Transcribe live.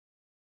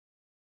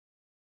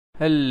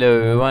Hello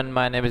everyone,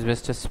 my name is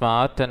Mr.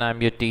 Smart and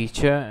I'm your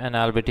teacher, and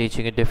I'll be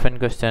teaching a different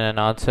question and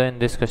answer in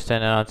this question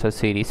and answer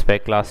series by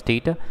class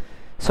Theta.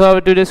 So our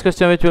today's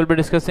question which we'll be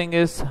discussing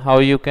is how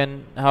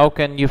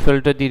can you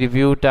filter the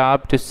review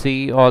tab to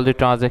see all the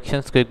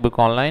transactions QuickBooks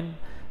Online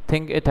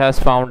think it has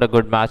found a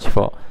good match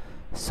for.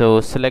 So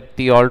select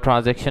the all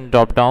transaction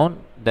drop down,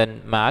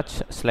 then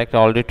match, select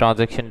all the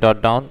transaction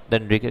drop down,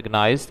 then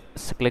recognized,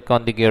 click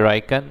on the gear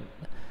icon,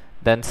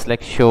 then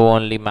select show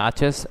only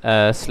matches,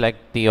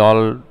 select the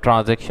all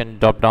transaction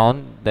drop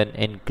down, then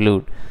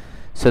include.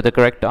 So the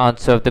correct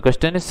answer of the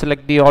question is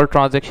select the all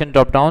transaction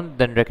drop down,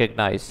 then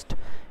recognized.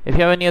 If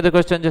you have any other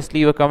question, just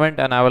leave a comment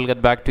and I will get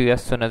back to you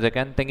as soon as I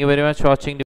can. Thank you very much for watching.